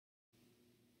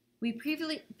We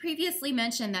previously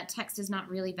mentioned that text is not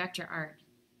really vector art,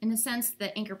 in the sense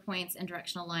that anchor points and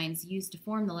directional lines used to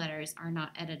form the letters are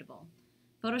not editable.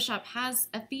 Photoshop has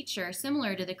a feature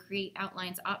similar to the Create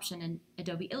Outlines option in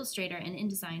Adobe Illustrator and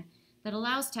InDesign that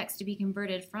allows text to be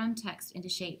converted from text into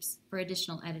shapes for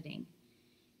additional editing.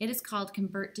 It is called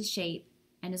Convert to Shape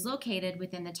and is located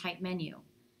within the Type menu.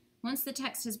 Once the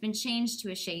text has been changed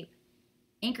to a shape,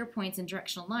 anchor points and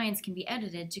directional lines can be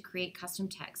edited to create custom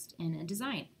text in a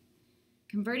design.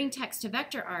 Converting text to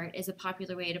vector art is a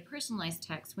popular way to personalize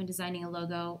text when designing a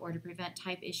logo or to prevent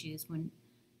type issues when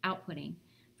outputting.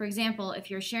 For example,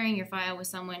 if you're sharing your file with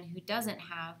someone who doesn't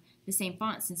have the same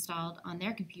fonts installed on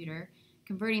their computer,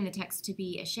 converting the text to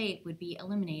be a shape would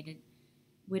eliminate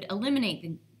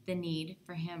the need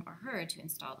for him or her to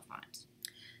install the font.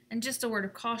 And just a word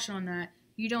of caution on that,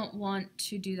 you don't want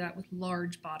to do that with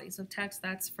large bodies of text.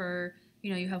 That's for,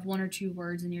 you have 1 or 2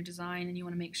 words in your design and you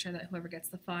want to make sure that whoever gets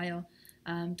the file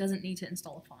doesn't need to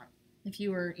install a font. If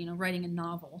you were, writing a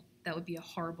novel, that would be a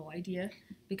horrible idea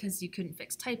because you couldn't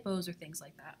fix typos or things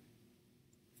like that.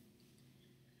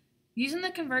 Using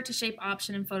the Convert to Shape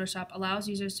option in Photoshop allows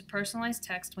users to personalize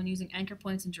text when using anchor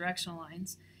points and directional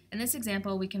lines. In this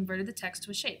example, we converted the text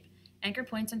to a shape. Anchor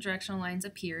points and directional lines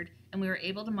appeared, and we were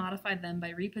able to modify them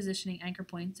by repositioning anchor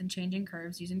points and changing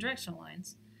curves using directional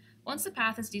lines. Once the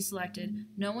path is deselected,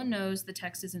 no one knows the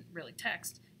text isn't really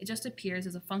text. It just appears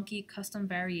as a funky, custom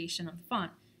variation of the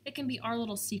font. It can be our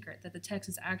little secret that the text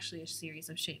is actually a series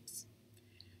of shapes.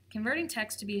 Converting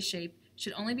text to be a shape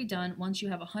should only be done once you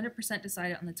have 100%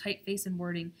 decided on the typeface and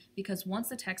wording, because once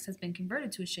the text has been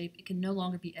converted to a shape, it can no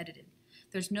longer be edited.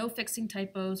 There's no fixing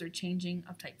typos or changing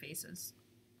of typefaces.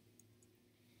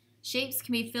 Shapes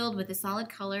can be filled with a solid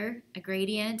color, a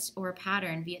gradient, or a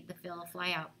pattern via the Fill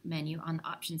flyout menu on the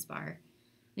options bar.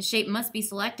 The shape must be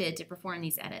selected to perform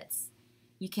these edits.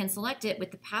 You can select it with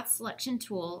the Path Selection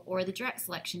tool or the Direct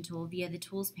Selection tool via the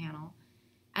Tools panel.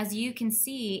 As you can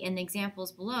see in the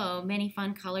examples below, many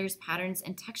fun colors, patterns,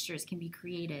 and textures can be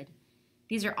created.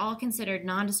 These are all considered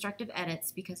non-destructive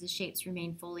edits because the shapes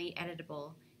remain fully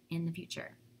editable in the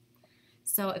future.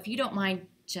 So if you don't mind,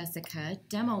 Jessica,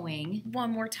 demoing.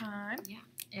 One more time. Yeah.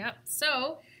 Yep.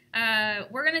 So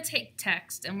we're going to take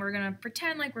text and we're going to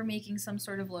pretend like we're making some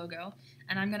sort of logo,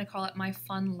 and I'm going to call it my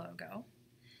fun logo.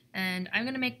 And I'm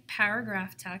going to make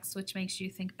paragraph text, which makes you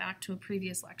think back to a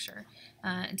previous lecture.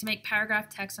 And to make paragraph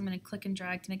text, I'm going to click and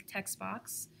drag to make a text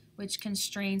box, which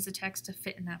constrains the text to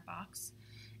fit in that box.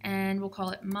 And we'll call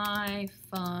it my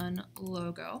fun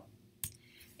logo.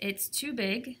 It's too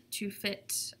big to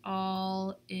fit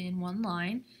all in one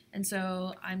line, and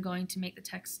so I'm going to make the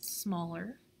text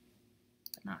smaller,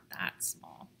 but not that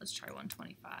small. Let's try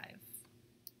 125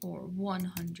 or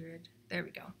 100. There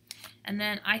we go. And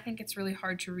then I think it's really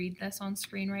hard to read this on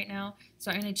screen right now,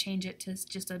 so I'm going to change it to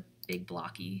just a big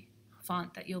blocky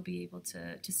font that you'll be able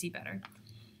to see better.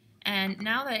 And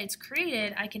now that it's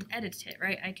created, I can edit it,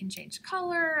 right? I can change the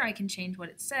color, I can change what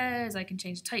it says, I can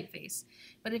change the typeface.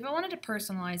 But if I wanted to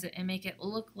personalize it and make it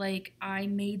look like I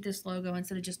made this logo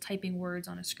instead of just typing words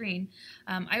on a screen,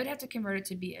 I would have to convert it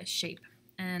to be a shape.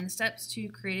 And the steps to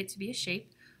create it to be a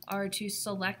shape are to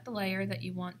select the layer that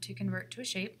you want to convert to a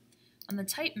shape. On the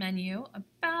Type menu,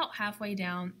 about halfway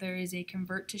down, there is a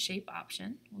Convert to Shape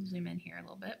option. We'll zoom in here a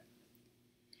little bit.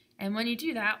 And when you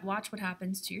do that, watch what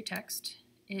happens to your text.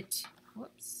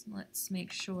 Let's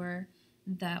make sure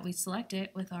that we select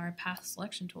it with our Path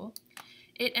Selection tool.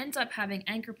 It ends up having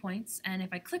anchor points, and if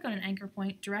I click on an anchor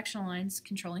point, directional lines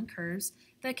controlling curves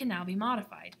that can now be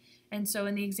modified. And so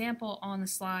in the example on the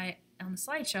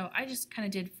slideshow, I just kind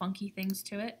of did funky things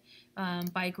to it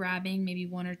by grabbing maybe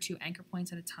 1 or 2 anchor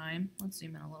points at a time. Let's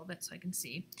zoom in a little bit so I can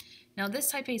see. Now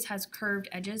this typeface has curved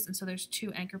edges, and so there's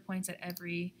 2 anchor points at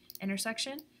every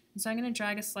intersection. And so I'm going to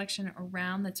drag a selection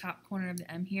around the top corner of the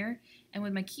M here, and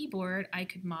with my keyboard I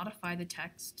could modify the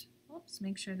text. Oops,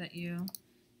 make sure that you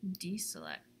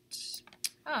deselect.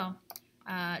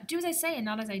 Do as I say and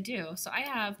not as I do. So I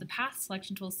have the Path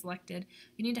Selection tool selected.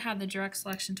 You need to have the Direct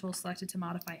Selection tool selected to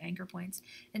modify anchor points.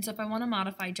 And so if I want to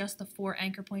modify just the 4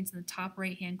 anchor points in the top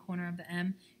right hand corner of the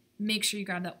M, make sure you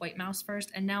grab that white mouse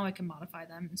first, and now I can modify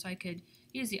them. And so I could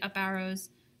use the up arrows.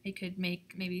 I could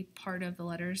make maybe part of the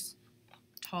letters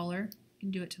taller. You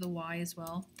can do it to the Y as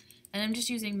well. And I'm just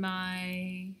using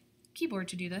my keyboard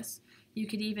to do this. You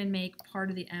could even make part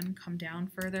of the M come down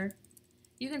further.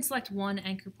 You can select 1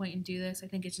 anchor point and do this. I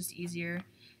think it's just easier.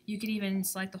 You could even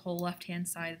select the whole left-hand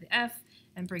side of the F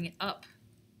and bring it up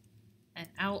and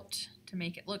out to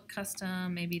make it look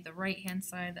custom. Maybe the right-hand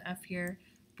side of the F here,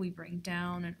 we bring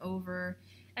down and over.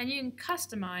 And you can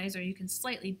customize, or you can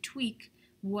slightly tweak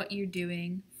what you're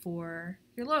doing for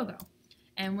your logo.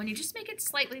 And when you just make it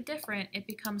slightly different, it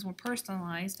becomes more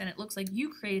personalized and it looks like you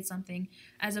created something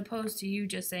as opposed to you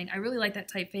just saying, I really like that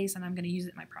typeface and I'm going to use it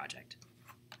in my project.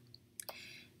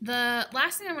 The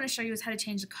last thing I want to show you is how to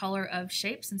change the color of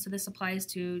shapes, and so this applies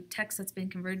to text that's been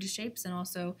converted to shapes and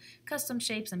also custom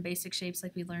shapes and basic shapes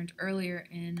like we learned earlier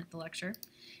in the lecture.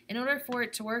 In order for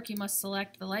it to work, you must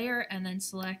select the layer and then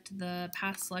select the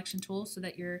path selection tool so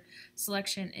that your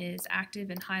selection is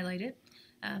active and highlighted.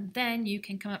 Then you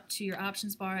can come up to your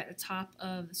options bar at the top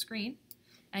of the screen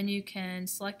and you can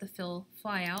select the fill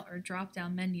flyout or drop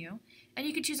down menu, and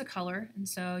you can choose a color, and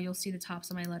so you'll see the tops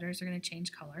of my letters are going to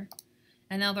change color.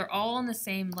 And now they're all on the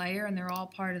same layer and they're all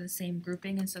part of the same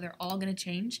grouping, and so they're all going to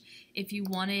change. If you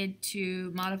wanted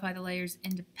to modify the layers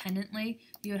independently,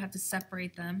 you would have to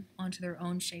separate them onto their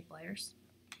own shape layers.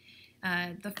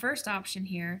 The first option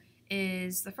here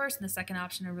is, the first and the second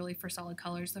option are really for solid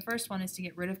colors. The first one is to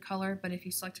get rid of color, but if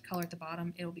you select a color at the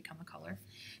bottom, it will become a color.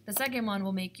 The second one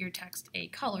will make your text a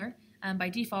color. By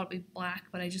default, it would be black,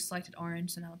 but I just selected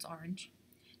orange, so now it's orange.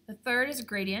 The third is a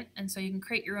gradient, and so you can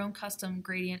create your own custom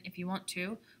gradient if you want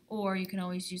to, or you can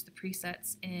always use the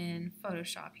presets in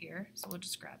Photoshop here. So we'll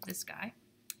just grab this guy.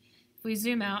 If we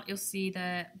zoom out, you'll see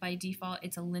that by default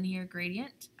it's a linear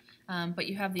gradient, but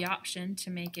you have the option to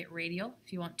make it radial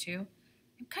if you want to.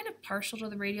 I'm kind of partial to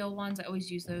the radial ones. I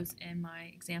always use those in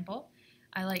my example.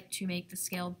 I like to make the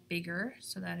scale bigger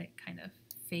so that it kind of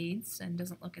fades and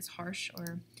doesn't look as harsh,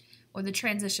 or the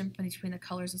transition between the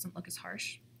colors doesn't look as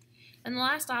harsh. And the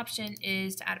last option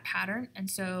is to add a pattern, and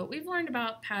so we've learned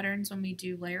about patterns when we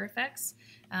do layer effects.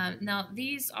 Now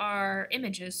these are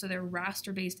images, so they're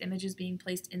raster-based images being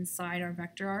placed inside our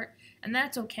vector art, and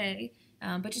that's okay,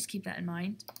 but just keep that in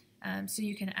mind. So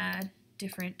you can add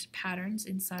different patterns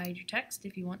inside your text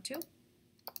if you want to.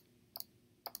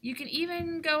 You can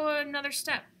even go another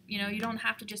step. You know, you don't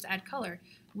have to just add color.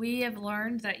 We have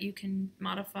learned that you can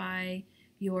modify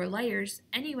your layers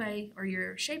anyway, or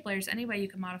your shape layers anyway, you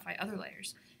can modify other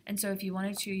layers. And so if you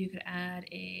wanted to, you could add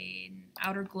an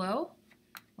outer glow.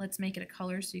 Let's make it a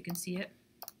color so you can see it.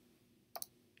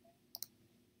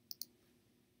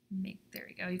 There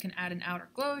we go. You can add an outer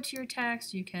glow to your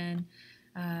text. You can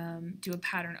do a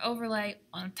pattern overlay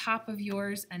on top of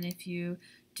yours, and if you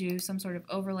do some sort of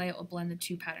overlay, it will blend the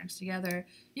two patterns together.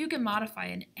 You can modify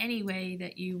in any way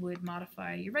that you would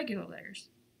modify your regular layers.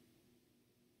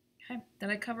 Okay, did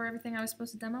I cover everything I was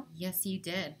supposed to demo? Yes, you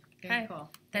did. Very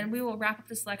cool. Then we will wrap up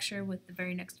this lecture with the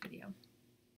very next video.